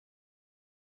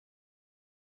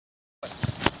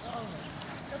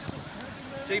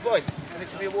G-boy, anything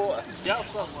to be water? Yeah, of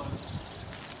course.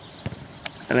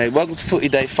 Anyway, welcome to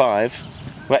Footie Day 5.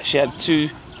 We actually had 2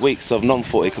 weeks of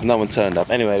non-footy because no one turned up.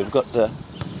 Anyway, we've got the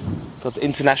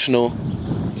international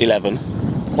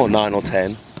 11 or 9 or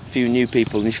 10. A few new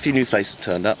people, a few new faces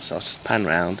turned up, so I'll just pan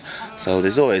round. So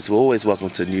we're always welcome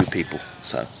to new people.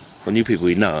 So, well, new people,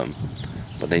 we know them,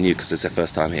 but they're new because it's their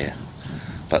first time here.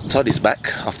 But Toddy's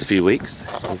back after a few weeks.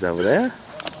 He's over there.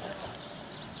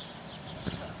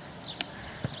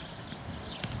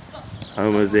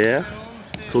 Omar's here.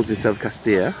 Calls himself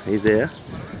Castilla. He's here.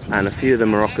 And a few of the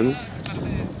Moroccans.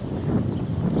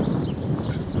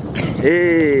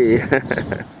 Hey!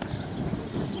 A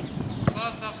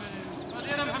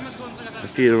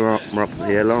few of the Moroccans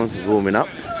here. Lawrence is warming up.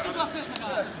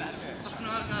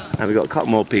 And we've got a couple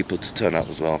more people to turn up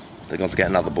as well. They're going to get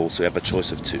another ball, so we have a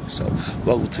choice of 2. So,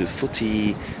 welcome to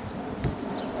Footie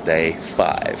Day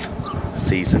 5,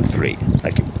 Season 3.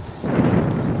 Thank you.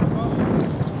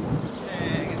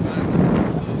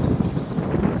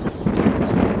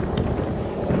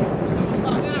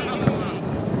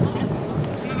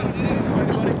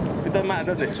 It doesn't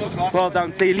matter, does it? Well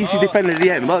done. See, at least you defended at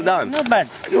the end. Well done. Not bad.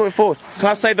 You went forward. Can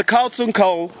I say the Carlton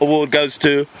Cole Award goes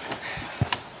to...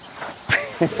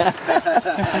 What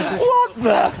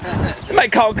the? You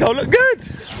make Carl Cole look good.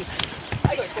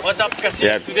 What's up, Cassie,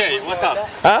 today? What's up?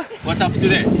 Huh? What's up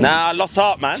today? Nah, I lost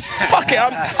heart, man. Fuck it,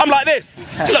 I'm like this.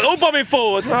 Look, all bombing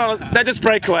forward. Oh, they just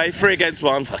break away. 3 against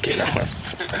 1. Fuck it.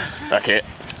 Fuck it.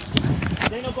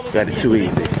 We had it too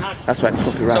easy. That's why I had to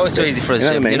swap it around. It's always too easy for us,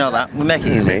 you know that. We make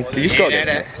it easy. Did you score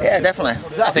against me? Yeah,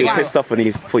 definitely. I think you were pissed off when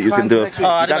you thought you was going to do it. Oh,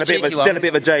 I did a bit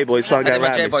of a J-boy trying to go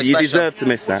around me, so you deserve to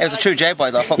miss that. It was a true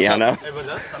J-boy though, I fucked up. Yeah, I know.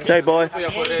 J-boy,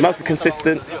 mostly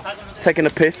consistent, taking a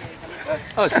piss.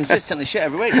 Oh, it's consistently shit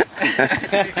every week.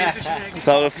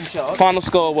 So the final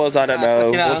score was, I don't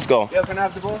know, what score?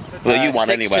 Well, you won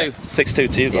anyway.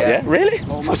 6-2 to you guys, yeah? Really? I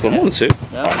thought it was more than 2.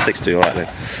 Yeah. Alright, 6-2, alright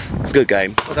then. It's a good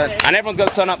game. And everyone's going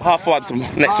to turn up half 1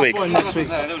 next week. Alright,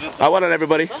 well done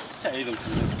everybody.